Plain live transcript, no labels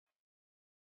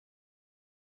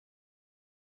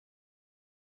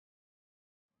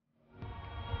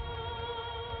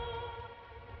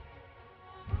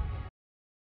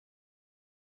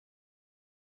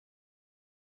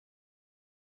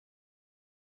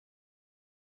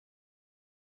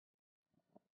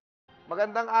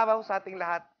Magandang araw sa ating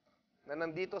lahat na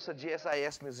nandito sa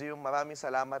GSIS Museum. Maraming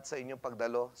salamat sa inyong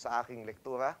pagdalo sa aking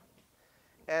lektura.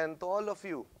 And to all of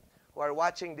you who are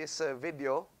watching this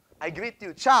video, I greet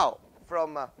you, Xiao,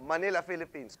 from Manila,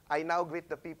 Philippines. I now greet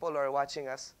the people who are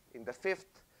watching us in the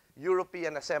 5th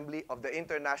European Assembly of the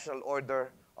International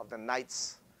Order of the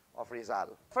Knights of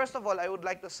Rizal. First of all, I would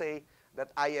like to say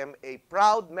that I am a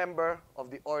proud member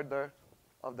of the Order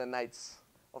of the Knights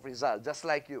of Rizal, just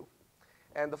like you.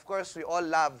 And of course, we all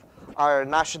love our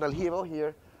national hero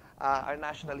here, our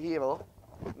national hero,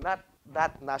 not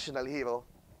that national hero,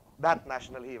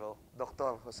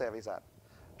 Dr. Jose Rizal.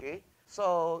 Okay?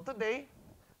 So today,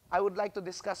 I would like to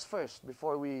discuss first,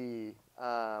 before we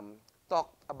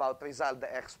talk about Rizal the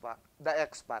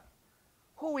expat,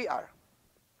 who we are.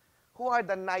 Who are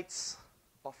the Knights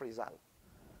of Rizal?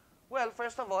 Well,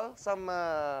 first of all, some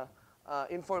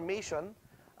information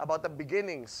about the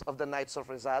beginnings of the Knights of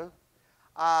Rizal.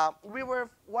 We were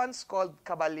once called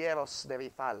Caballeros de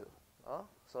Rizal.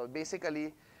 So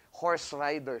basically, horse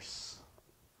riders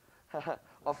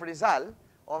of Rizal,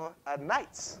 or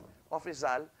Knights of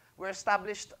Rizal, were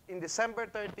established on December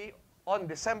 30,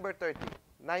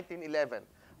 1911,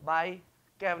 by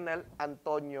Colonel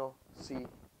Antonio C.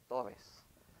 Torres.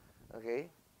 Okay?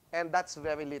 And that's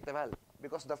very literal,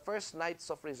 because the first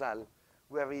Knights of Rizal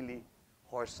were really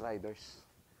horse riders.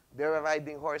 They were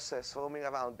riding horses, roaming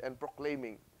around, and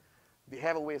proclaiming the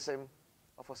heroism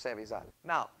of Jose Rizal.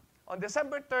 Now, on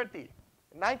December 30,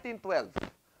 1912,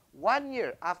 1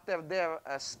 year after their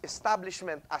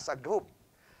establishment as a group,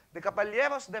 the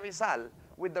Caballeros de Rizal,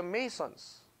 with the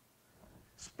Masons,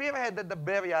 spearheaded the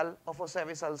burial of Jose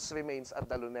Rizal's remains at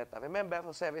the Luneta. Remember,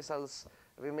 Jose Rizal's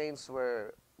remains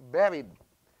were buried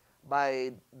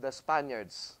by the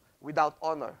Spaniards without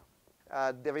honor.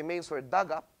 The remains were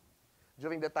dug up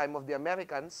during the time of the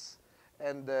Americans,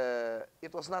 and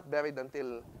it was not buried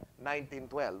until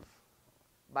 1912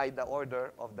 by the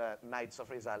order of the Knights of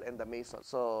Rizal and the Masons.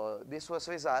 So this was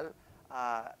Rizal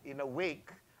in a wake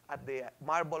at the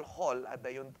Marble Hall at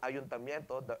the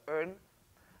Ayuntamiento. The urn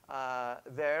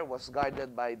there was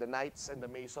guarded by the Knights and the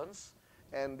Masons,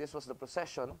 and this was the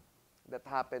procession that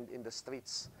happened in the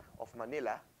streets of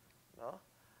Manila. No?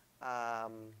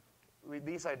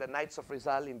 These are the Knights of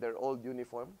Rizal in their old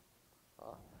uniform.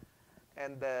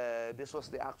 And this was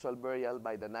the actual burial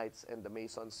by the Knights and the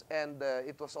Masons. And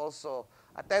it was also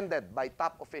attended by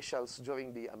top officials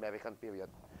during the American period.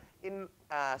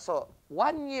 So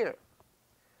 1 year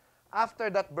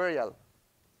after that burial,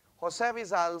 Jose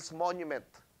Rizal's monument,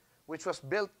 which was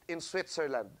built in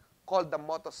Switzerland, called the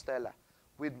Motostela,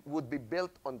 would be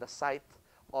built on the site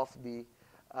of the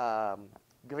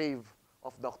grave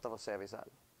of Dr. Jose Rizal.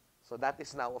 So that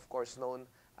is now, of course, known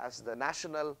as the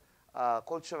National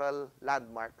Cultural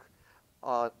Landmark,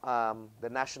 the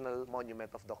National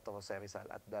Monument of Dr. Jose Rizal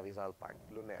at the Rizal Park,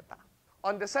 Luneta.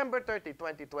 On December 30,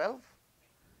 2012,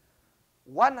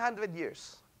 100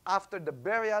 years after the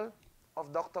burial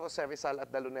of Dr. Jose Rizal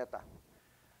at the Luneta,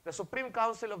 the Supreme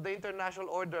Council of the International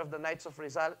Order of the Knights of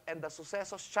Rizal and the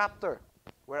Sucesos chapter,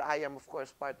 where I am, of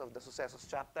course, part of the Sucesos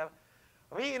chapter,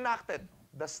 reenacted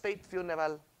the state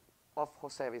funeral of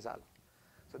Jose Rizal.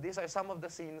 So these are some of the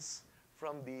scenes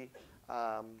from the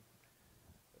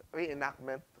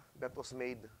reenactment that was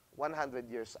made 100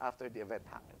 years after the event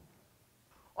happened.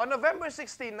 On November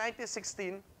 16,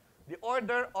 1916, the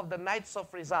Order of the Knights of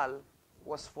Rizal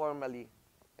was formally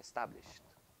established.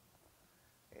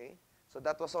 Okay? So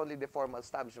that was only the formal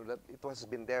establishment. That it has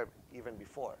been there even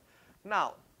before.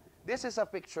 Now, this is a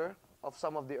picture of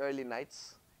some of the early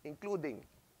Knights, including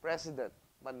President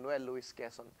Manuel Luis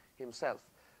Quezon himself,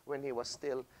 when he was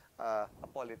still a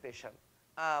politician.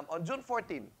 On June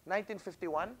 14,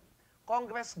 1951,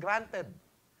 Congress granted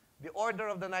the Order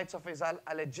of the Knights of Rizal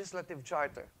a legislative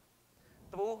charter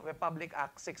through Republic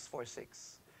Act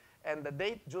 646. And the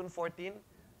date, June 14,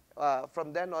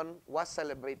 from then on, was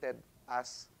celebrated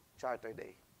as Charter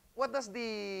Day. What does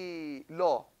the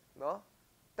law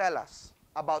tell us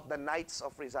about the Knights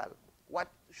of Rizal?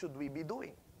 What should we be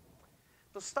doing?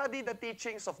 To study the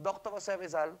teachings of Dr. Jose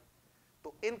Rizal,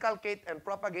 to inculcate and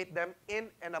propagate them in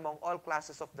and among all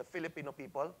classes of the Filipino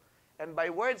people, and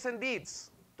by words and deeds,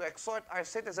 to exhort our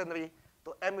citizenry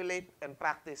to emulate and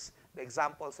practice the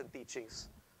examples and teachings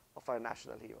of our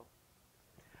national hero.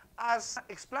 As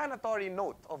explanatory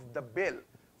note of the bill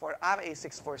for RA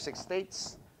 646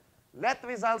 states, let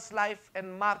Rizal's life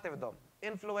and martyrdom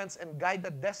influence and guide the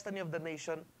destiny of the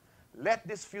nation. Let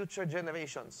these future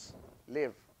generations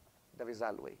live the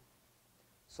Rizal way.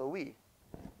 So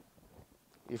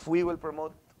if we will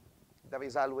promote the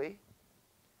Rizal way,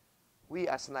 we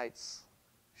as Knights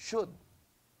should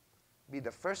be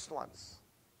the first ones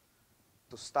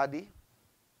to study,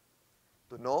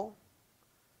 to know,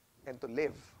 and to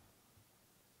live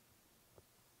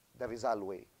the Rizal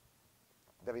way,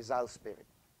 the Rizal spirit.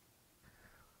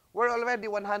 We're already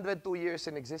 102 years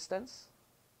in existence,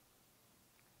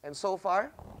 and so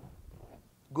far,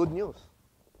 good news.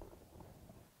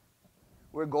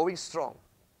 We're going strong.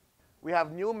 We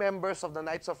have new members of the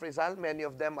Knights of Rizal. Many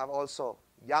of them are also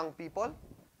young people,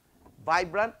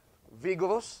 vibrant,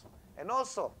 vigorous, and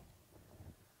also,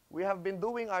 we have been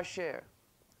doing our share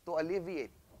to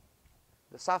alleviate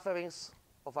the sufferings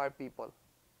of our people.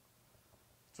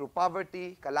 Through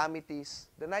poverty, calamities,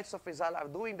 the Knights of Rizal are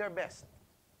doing their best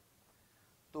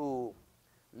to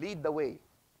lead the way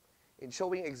in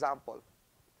showing example,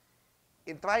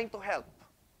 in trying to help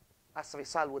as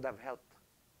Rizal would have helped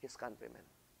his countrymen.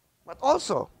 But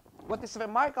also, what is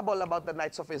remarkable about the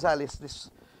Knights of Rizal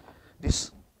is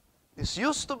this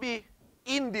used to be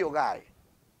Indio guy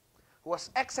who was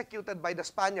executed by the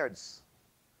Spaniards.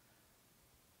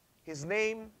 His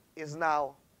name is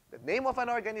now the name of an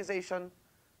organization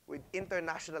with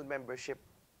international membership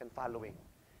and following.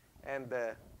 And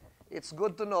it's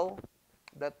good to know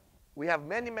that we have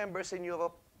many members in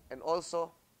Europe and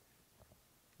also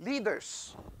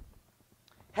leaders,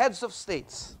 heads of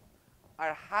states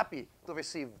are happy to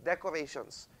receive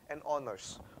decorations and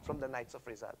honors from the Knights of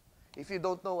Rizal. If you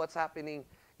don't know what's happening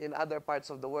in other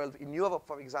parts of the world, in Europe,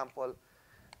 for example,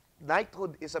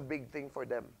 knighthood is a big thing for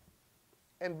them.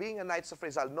 And being a Knights of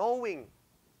Rizal, knowing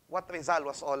what Rizal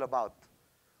was all about,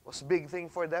 was a big thing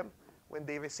for them. When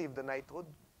they received the knighthood,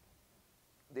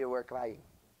 they were crying.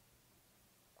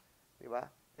 Diba?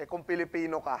 Eh kung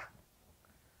Pilipino ka,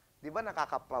 di ba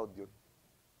nakaka-proud yun?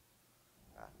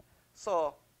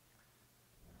 So,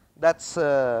 that's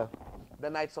the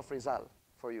Knights of Rizal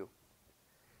for you.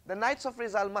 The Knights of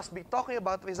Rizal must be talking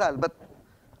about Rizal, but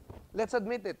let's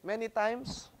admit it, many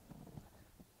times,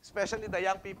 especially the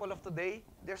young people of today,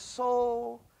 they're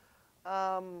so,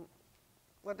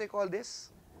 what they call this?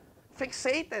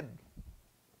 Fixated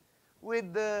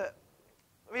with the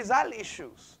Rizal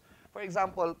issues. For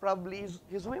example, probably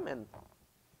his women.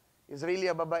 Is really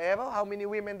a babaero? How many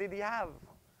women did he have?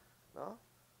 No?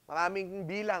 Maraming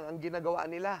bilang ang ginagawa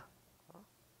nila. No?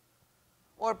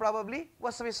 Or probably,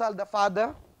 was Rizal the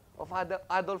father of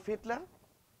Adolf Hitler?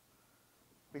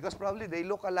 Because probably they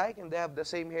look alike and they have the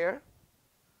same hair.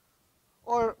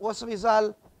 Or was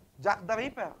Rizal Jack the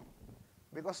Ripper?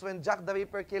 Because when Jack the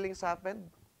Ripper killings happened,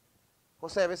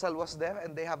 Jose Rizal was there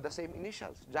and they have the same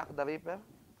initials, Jack the Ripper,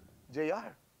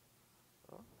 JR.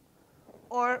 No?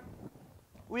 Or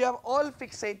we are all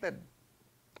fixated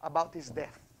about his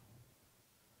death.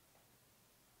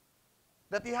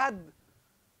 That he had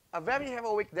a very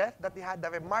heroic death, that he had a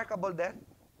remarkable death.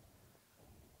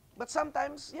 But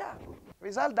sometimes, yeah,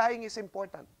 Rizal dying is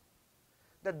important.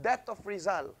 The death of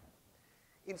Rizal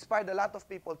inspired a lot of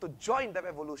people to join the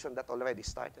revolution that already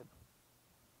started.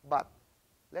 But,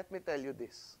 let me tell you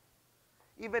this.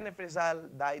 Even if Rizal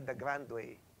died the grand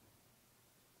way,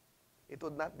 it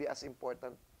would not be as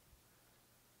important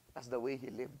as the way he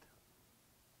lived.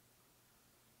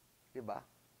 Diba?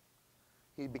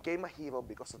 He became a hero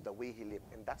because of the way he lived,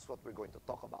 and that's what we're going to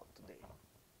talk about today.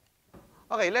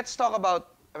 Okay, let's talk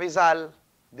about Rizal,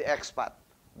 the expat.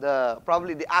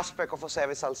 Probably the aspect of Jose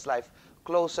Rizal's life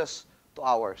closest to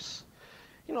ours.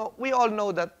 You know, we all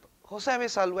know that Jose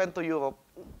Rizal went to Europe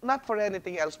not for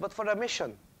anything else, but for a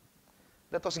mission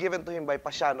that was given to him by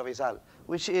Pasiano Rizal,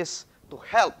 which is to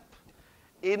help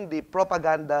in the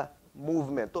propaganda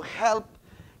movement, to help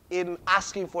in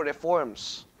asking for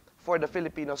reforms for the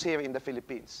Filipinos here in the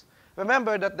Philippines.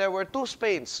 Remember that there were two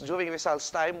Spains during Rizal's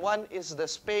time. One is the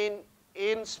Spain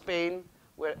in Spain,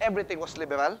 where everything was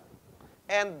liberal,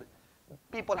 and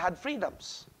people had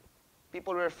freedoms.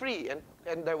 People were free,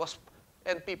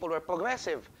 and people were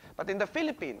progressive. But in the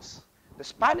Philippines, the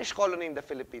Spanish colony in the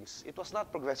Philippines, it was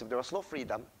not progressive. There was no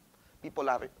freedom. People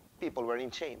were in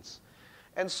chains.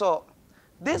 And so,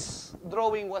 this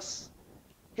drawing was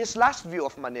his last view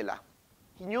of Manila.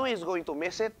 He knew he was going to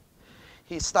miss it.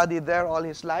 He studied there all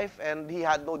his life, and he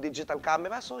had no digital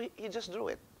camera, so he just drew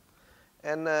it.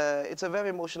 And it's a very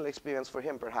emotional experience for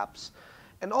him, perhaps.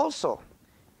 And also,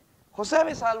 Jose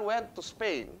Rizal went to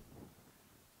Spain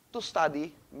to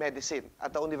study medicine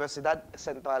at the Universidad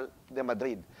Central de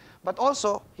Madrid. But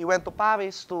also, he went to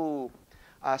Paris to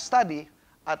study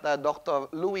at Dr.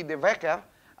 Louis de Wecker,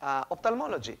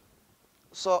 ophthalmology.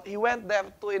 So he went there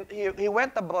he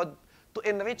went abroad to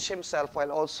enrich himself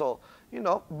while also, you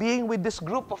know, being with this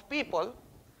group of people,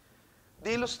 the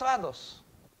Ilustrados,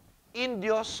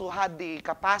 Indios who had the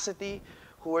capacity,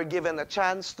 who were given a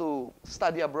chance to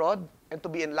study abroad and to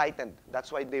be enlightened.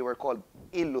 That's why they were called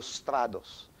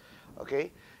ilustrados.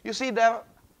 Okay? You see there,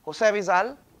 Jose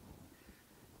Rizal,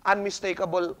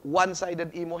 unmistakable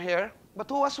one-sided emo hair, but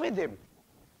who was with him?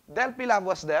 Del Pilar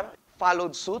was there,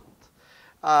 followed suit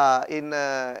in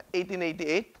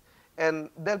 1888. And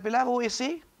Del Pilar, who is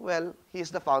he? Well,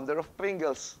 he's the founder of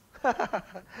Pringles.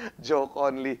 Joke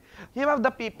only. Here are the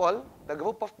people, the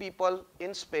group of people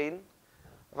in Spain,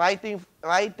 writing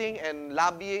and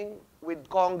lobbying with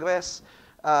Congress,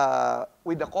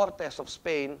 with the Cortes of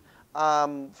Spain,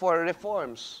 for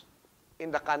reforms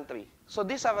in the country. So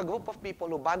these are a group of people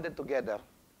who banded together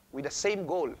with the same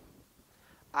goal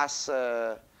as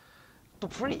to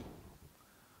free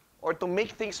or to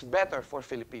make things better for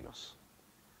Filipinos.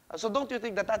 So don't you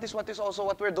think that that is also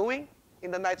what we're doing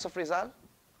in the Knights of Rizal?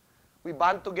 We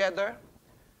band together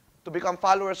to become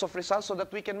followers of Rizal so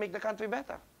that we can make the country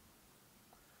better.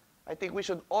 I think we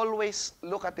should always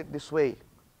look at it this way.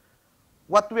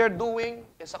 What we're doing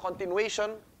is a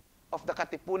continuation of the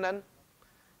Katipunan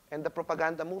and the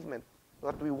propaganda movement.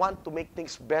 What we want to make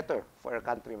things better for our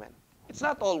countrymen. It's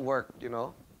not all work, you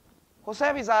know.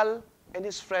 Jose Rizal and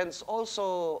his friends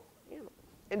also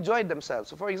enjoyed themselves.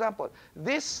 So for example,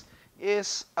 this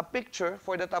is a picture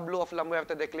for the tableau of La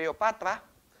Muerte de Cleopatra.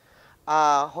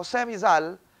 Jose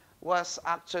Rizal was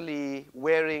actually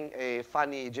wearing a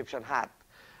funny Egyptian hat.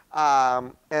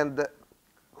 And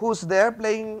who's there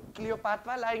playing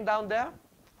Cleopatra, lying down there?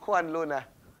 Juan Luna.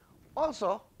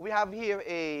 Also, we have here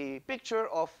a picture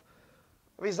of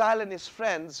Rizal and his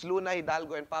friends, Luna,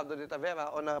 Hidalgo, and Pablo de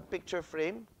Tavera, on a picture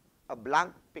frame, a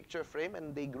blank picture frame,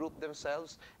 and they grouped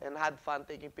themselves and had fun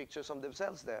taking pictures of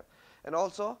themselves there. And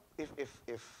also,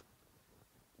 if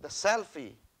the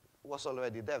selfie was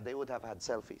already there, they would have had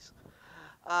selfies.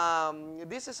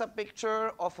 This is a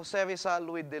picture of Jose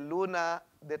Rizal with the Luna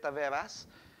de Taveras,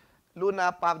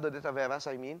 Luna Pablo de Taveras,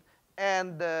 I mean,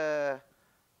 and they're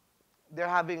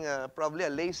having probably a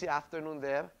lazy afternoon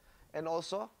there. And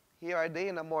also, here are they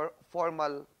in a more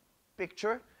formal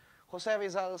picture. Jose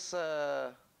Rizal's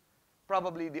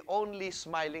probably the only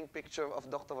smiling picture of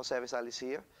Dr. Jose Rizal is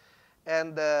here.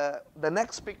 And the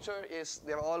next picture is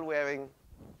they're all wearing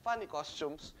funny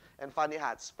costumes and funny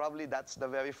hats. Probably that's the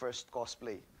very first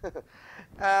cosplay.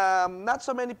 Not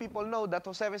so many people know that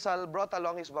Jose Rizal brought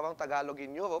along his Barong Tagalog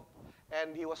in Europe,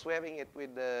 and he was wearing it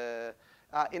with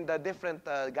in the different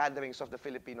gatherings of the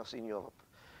Filipinos in Europe.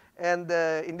 And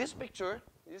in this picture,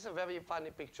 this is a very funny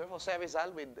picture. Jose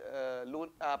Rizal with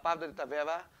Pablo de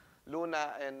Tavera,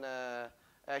 Luna, and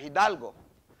Hidalgo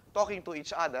talking to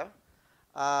each other,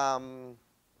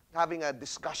 having a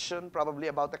discussion probably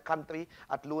about the country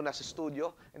at Luna's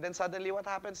studio. And then suddenly what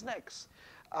happens next?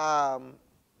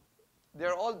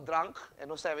 They're all drunk, and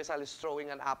Jose Rizal is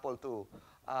throwing an apple to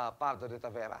Pablo de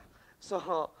Tavera.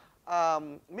 So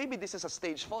maybe this is a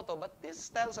stage photo, but this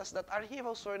tells us that our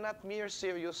heroes were not mere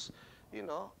serious,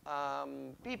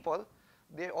 people.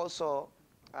 They also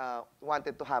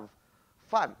wanted to have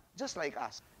fun, just like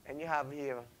us. And you have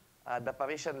here the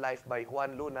Parisian Life by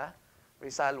Juan Luna.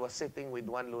 Rizal was sitting with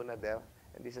Juan Luna there,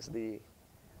 and this is the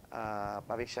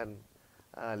Parisian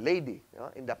lady,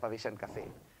 in the Parisian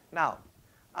cafe. Now,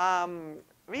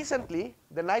 recently,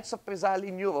 the Knights of Rizal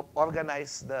in Europe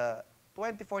organized the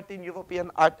 2014 European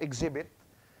Art Exhibit,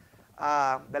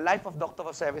 The Life of Dr.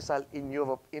 Jose Rizal in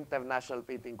Europe International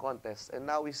Painting Contest. And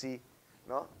now we see,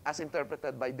 as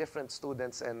interpreted by different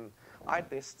students and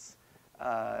artists,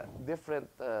 different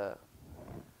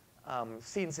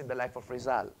scenes in the life of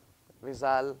Rizal.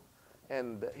 Rizal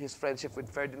and his friendship with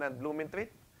Ferdinand Blumentritt,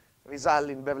 Rizal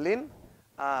in Berlin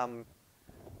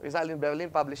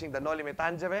publishing the Noli Me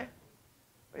Tangere,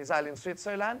 Rizal in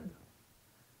Switzerland,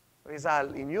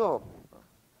 Rizal in Europe,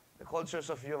 the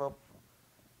cultures of Europe,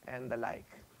 and the like.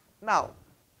 Now,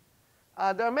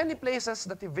 there are many places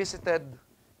that he visited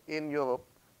in Europe.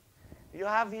 You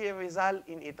have here Rizal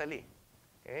in Italy.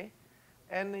 Okay?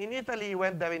 And in Italy, he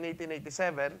went there in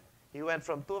 1887. He went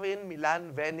from Turin,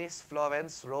 Milan, Venice,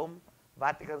 Florence, Rome,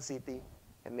 Vatican City,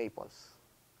 and Naples.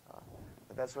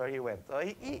 That's where he went. So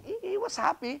he was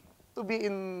happy to be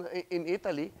in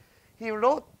Italy. He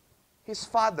wrote his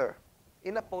father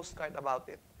in a postcard about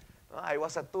it. I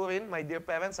was at Turin, my dear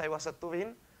parents, I was at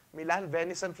Turin, Milan,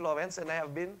 Venice, and Florence, and I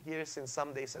have been here since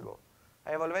some days ago.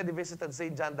 I have already visited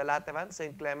St. John the Lateran,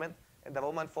 St. Clement, and the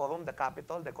Roman Forum, the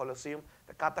Capitol, the Colosseum,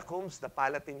 the Catacombs, the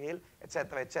Palatine Hill,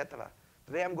 etc., etc.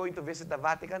 Today I'm going to visit the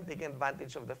Vatican, taking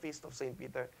advantage of the feast of St.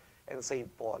 Peter and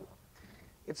St. Paul.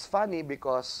 It's funny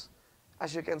because,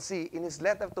 as you can see, in his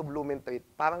letter to Blumentritt,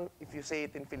 parang, if you say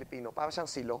it in Filipino, parang siyang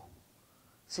silo.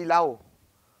 Silaw.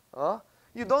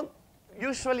 You don't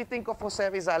usually think of Jose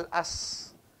Rizal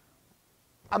as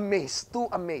amazed, too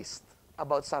amazed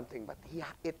about something, but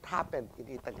it happened in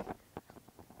Italy.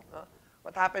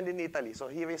 What happened in Italy? So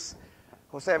here is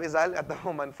Jose Rizal at the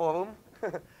Roman Forum,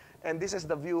 and this is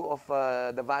the view of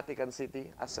the Vatican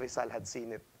City as Rizal had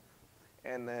seen it.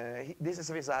 And this is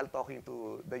Rizal talking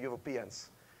to the Europeans.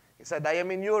 He said, I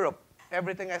am in Europe.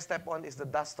 Everything I step on is the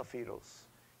dust of heroes.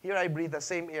 Here I breathe the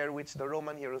same air which the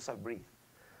Roman heroes have breathed.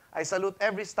 I salute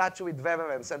every statue with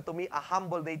reverence, and to me, a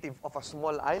humble native of a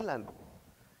small island.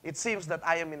 It seems that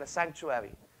I am in a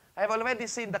sanctuary. I have already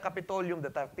seen the Capitolium, the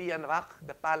Tarpeian Rock,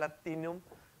 the Palatinum,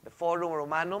 the Forum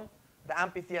Romanum, the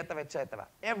amphitheater, etc.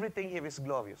 Everything here is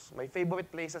glorious. My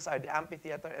favorite places are the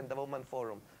amphitheater and the Roman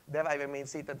Forum. There I remain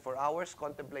seated for hours,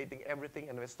 contemplating everything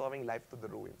and restoring life to the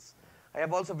ruins. I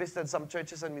have also visited some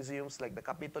churches and museums like the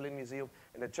Capitoline Museum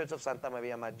and the Church of Santa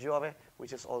Maria Maggiore,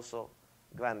 which is also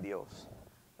grandiose.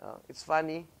 It's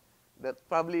funny that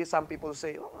probably some people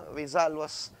say, oh, Rizal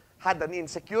had an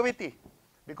insecurity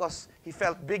because he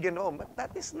felt big in Rome. But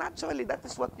that is naturally, that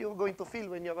is what you're going to feel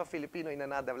when you're a Filipino in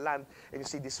another land and you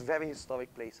see these very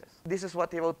historic places. This is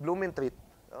what he wrote Blumentritt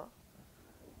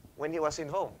when he was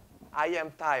in Rome. I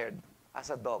am tired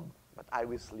as a dog, but I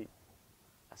will sleep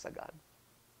as a god.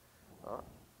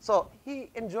 So he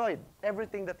enjoyed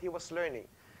everything that he was learning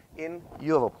in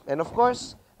Europe. And of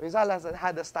course, Rizal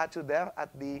had a statue there at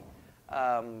the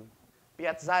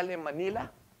Piazzale Manila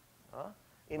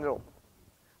in Rome.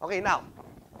 Okay, now,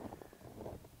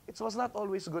 it was not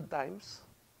always good times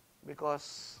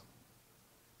because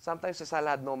sometimes Rizal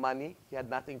had no money. He had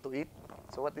nothing to eat.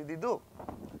 So what did he do?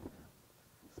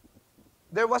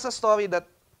 There was a story that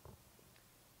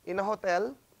in a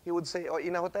hotel, he would say, or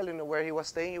in a hotel where he was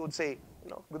staying, he would say,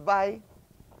 goodbye.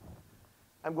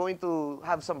 I'm going to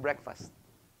have some breakfast.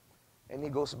 And he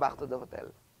goes back to the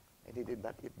hotel, and he did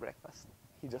not eat breakfast.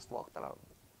 He just walked around.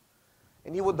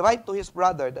 And he would write to his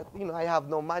brother that, I have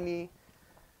no money.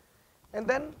 And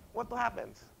then, what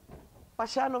happens?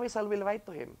 Pasiano Rizal will write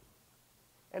to him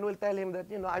and will tell him that,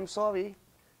 I'm sorry,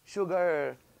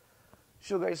 sugar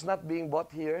is not being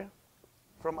bought here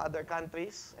from other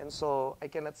countries, and so I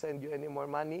cannot send you any more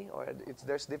money, or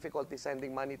there's difficulty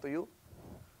sending money to you.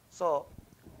 So,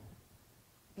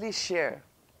 please share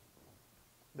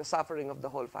the suffering of the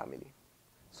whole family.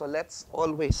 So let's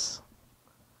always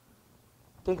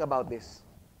think about this.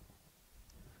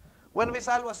 When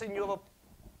Rizal was in Europe,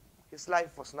 his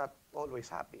life was not always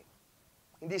happy.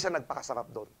 Hindi siya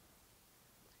nagpakasarap doon.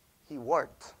 He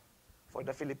worked for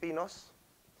the Filipinos,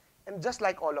 and just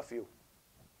like all of you,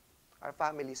 our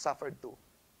family suffered too.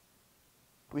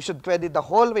 We should credit the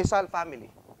whole Rizal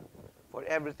family for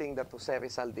everything that Jose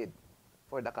Rizal did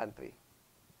for the country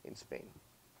in Spain,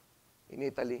 in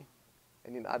Italy,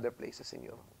 and in other places in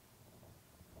Europe.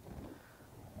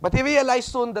 But he realized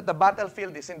soon that the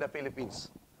battlefield is in the Philippines.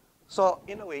 So,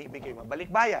 in a way, he became a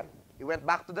balikbayan. He went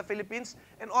back to the Philippines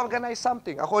and organized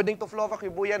something. According to Flora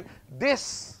Kibuyan,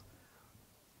 this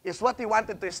is what he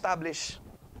wanted to establish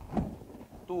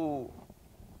to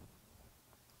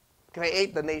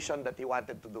create the nation that he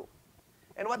wanted to do.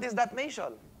 And what is that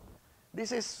nation?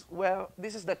 This is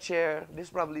the chair, this is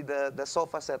probably the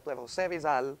sofa set where Jose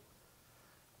Rizal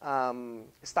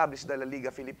established the La Liga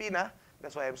Filipina.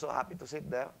 That's why I'm so happy to sit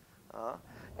there.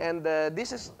 And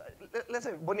this is, let's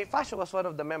say, Bonifacio was one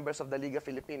of the members of the Liga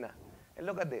Filipina. And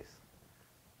look at this.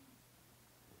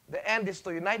 The end is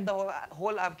to unite the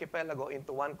whole archipelago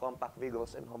into one compact,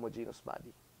 vigorous, and homogeneous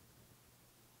body.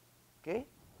 Okay?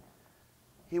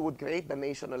 He would create the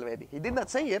nation already. He did not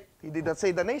say it. He did not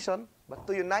say the nation, but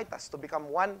to unite us, to become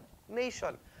one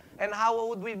nation. And how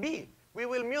would we be? We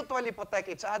will mutually protect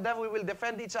each other. We will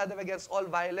defend each other against all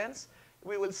violence.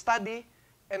 We will study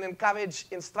and encourage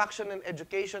instruction and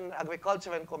education,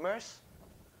 agriculture and commerce.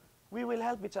 We will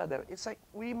help each other. It's like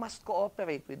we must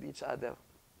cooperate with each other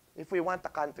if we want a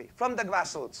country, from the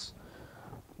grassroots.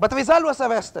 But Rizal was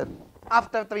arrested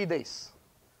after 3 days.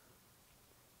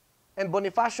 And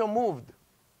Bonifacio moved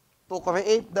to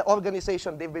create the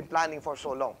organization they've been planning for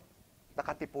so long, the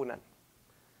Katipunan.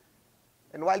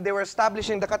 And while they were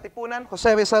establishing the Katipunan,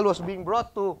 Jose Rizal was being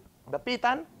brought to the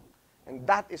Pitan, and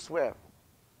that is where,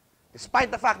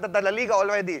 despite the fact that the La Liga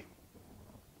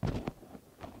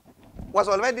was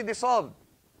already dissolved,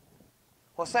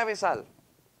 Jose Rizal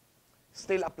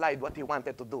still applied what he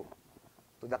wanted to do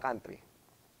to the country.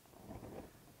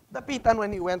 The Pitan,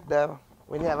 when he went there,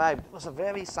 when he arrived, it was a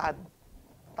very sad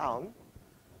town.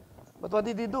 But what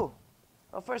did he do?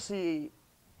 Well, first, he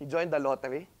joined the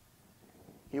lottery.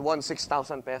 He won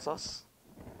 6,000 pesos.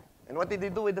 And what did he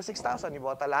do with the 6,000? He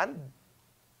bought a land.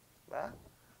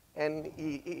 And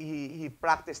he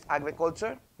practiced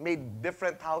agriculture, made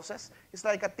different houses. He's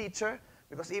like a teacher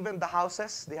because even the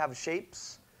houses, they have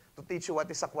shapes to teach you what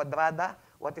is a quadrada,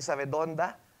 what is a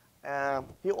redonda.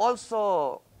 He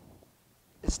also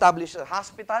established a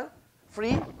hospital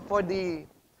free for the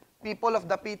people of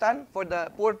Dapitan, for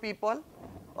the poor people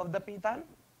of Dapitan.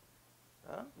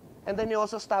 And then he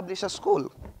also established a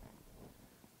school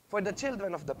for the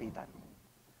children of Dapitan.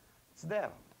 It's there.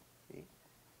 See?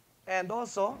 And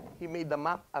also, he made a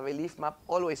map, a relief map,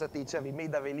 always a teacher. He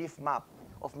made a relief map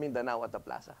of Mindanao at the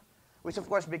plaza, which of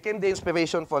course became the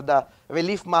inspiration for the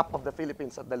relief map of the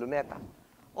Philippines at the Luneta.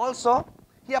 Also,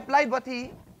 he applied what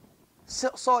he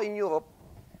saw in Europe.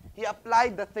 He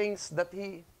applied the things that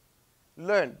he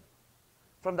learned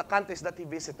from the countries that he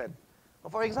visited.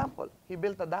 For example, he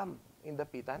built a dam in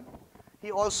Dapitan.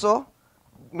 He also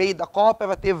made a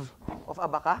cooperative of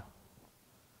abaca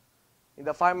in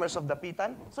the farmers of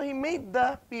Dapitan. So he made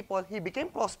the people, he became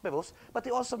prosperous, but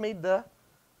he also made the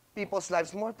people's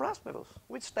lives more prosperous,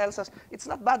 which tells us it's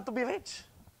not bad to be rich.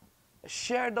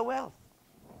 Share the wealth.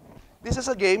 This is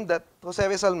a game that Jose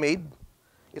Rizal made.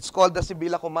 It's called the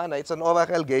Simbillo Kumana. It's an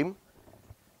oracle game.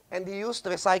 And he used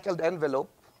recycled envelope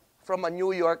from a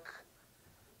New York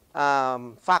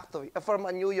factory, from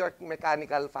a New York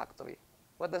mechanical factory.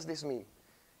 What does this mean?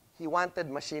 He wanted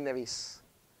machineries.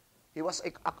 He was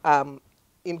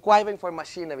inquiring for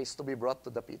machineries to be brought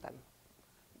to Dapitan.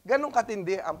 Ganun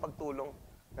katindi ang pagtulong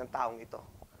ng taong ito.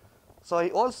 So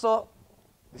he also,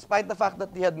 despite the fact that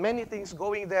he had many things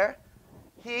going there,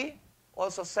 he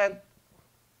also sent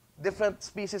different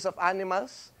species of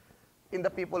animals in the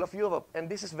people of Europe. And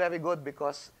this is very good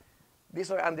because these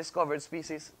were undiscovered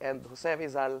species, and Jose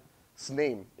Rizal's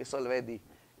name is already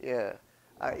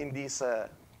in this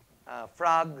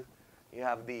frog. You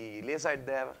have the lizard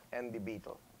there and the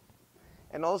beetle.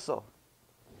 And also,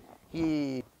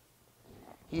 he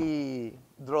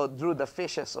drew the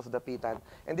fishes of Dapitan.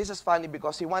 And this is funny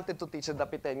because he wanted to teach the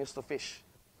Dapiteños to fish.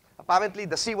 Apparently,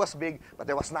 the sea was big, but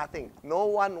there was nothing. No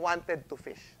one wanted to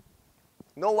fish.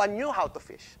 No one knew how to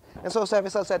fish. And so Jose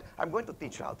Rizal said, I'm going to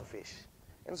teach you how to fish.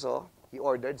 And so he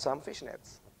ordered some fish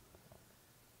nets.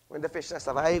 When the fish nets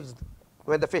arrived,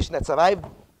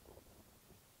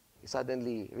 he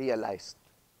suddenly realized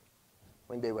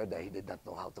when they were there, he did not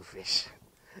know how to fish.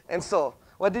 And so,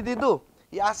 what did he do?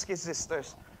 He asked his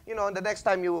sisters, you know, the next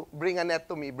time you bring a net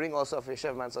to me, bring also a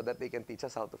fisherman so that they can teach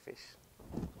us how to fish.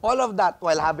 All of that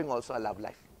while having also a love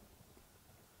life.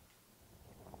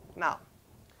 Now,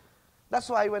 that's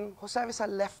why when Jose Rizal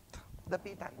left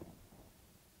Dapitan,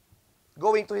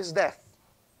 going to his death,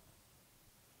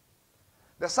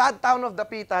 the sad town of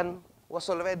Dapitan was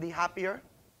already happier.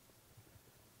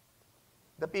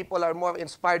 The people are more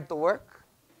inspired to work.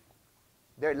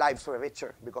 Their lives were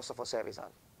richer because of Jose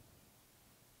Rizal.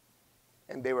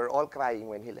 And they were all crying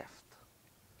when he left.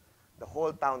 The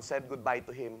whole town said goodbye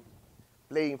to him,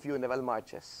 playing funeral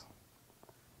marches.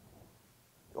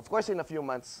 Of course, in a few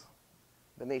months,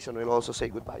 the nation will also say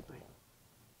goodbye to him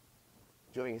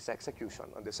during his execution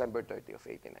on December 30 of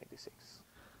 1896.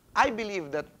 I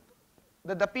believe that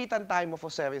the Dapitan time of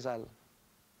Jose Rizal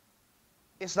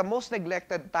is the most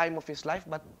neglected time of his life,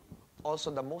 but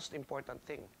also the most important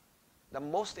thing, the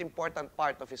most important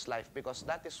part of his life, because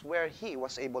that is where he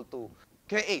was able to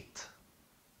create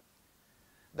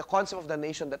the concept of the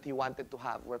nation that he wanted to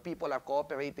have, where people are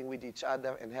cooperating with each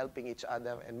other and helping each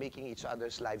other and making each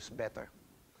other's lives better.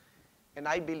 And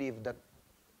I believe that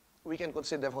we can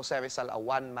consider Jose Rizal a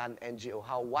one-man NGO,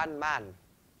 how one man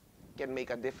can make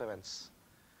a difference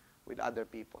with other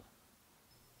people.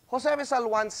 Jose Rizal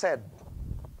once said,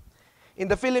 in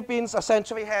the Philippines, a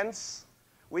century hence,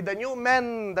 with the new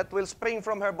men that will spring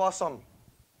from her bosom,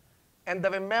 and the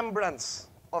remembrance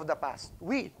of the past.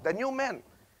 We, the new men,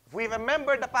 if we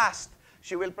remember the past,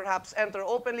 she will perhaps enter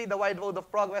openly the wide road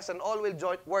of progress, and all will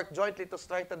work jointly to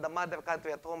strengthen the mother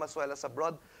country at home as well as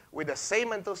abroad, with the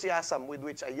same enthusiasm with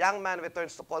which a young man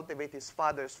returns to cultivate his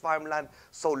father's farmland,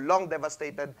 so long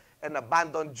devastated and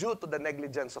abandoned due to the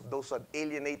negligence of those who had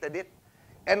alienated it,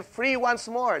 and free once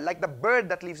more, like the bird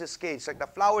that leaves his cage, like the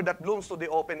flower that blooms to the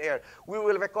open air. We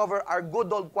will recover our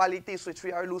good old qualities which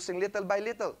we are losing little by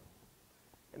little,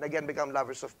 and again become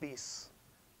lovers of peace,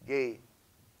 gay,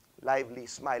 lively,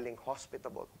 smiling,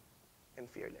 hospitable, and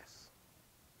fearless.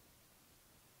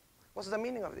 What's the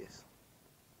meaning of this?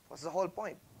 What's the whole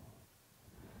point?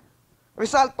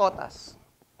 Rizal taught us,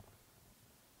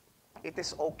 it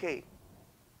is okay.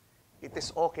 It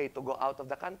is okay to go out of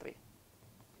the country.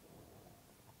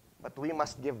 But we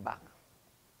must give back.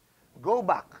 Go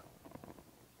back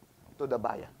to the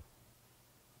bayan.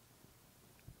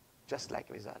 Just like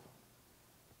Rizal.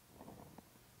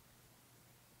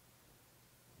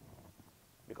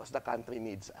 because the country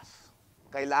needs us.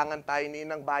 Kailangan tayo ni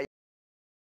ng bayan.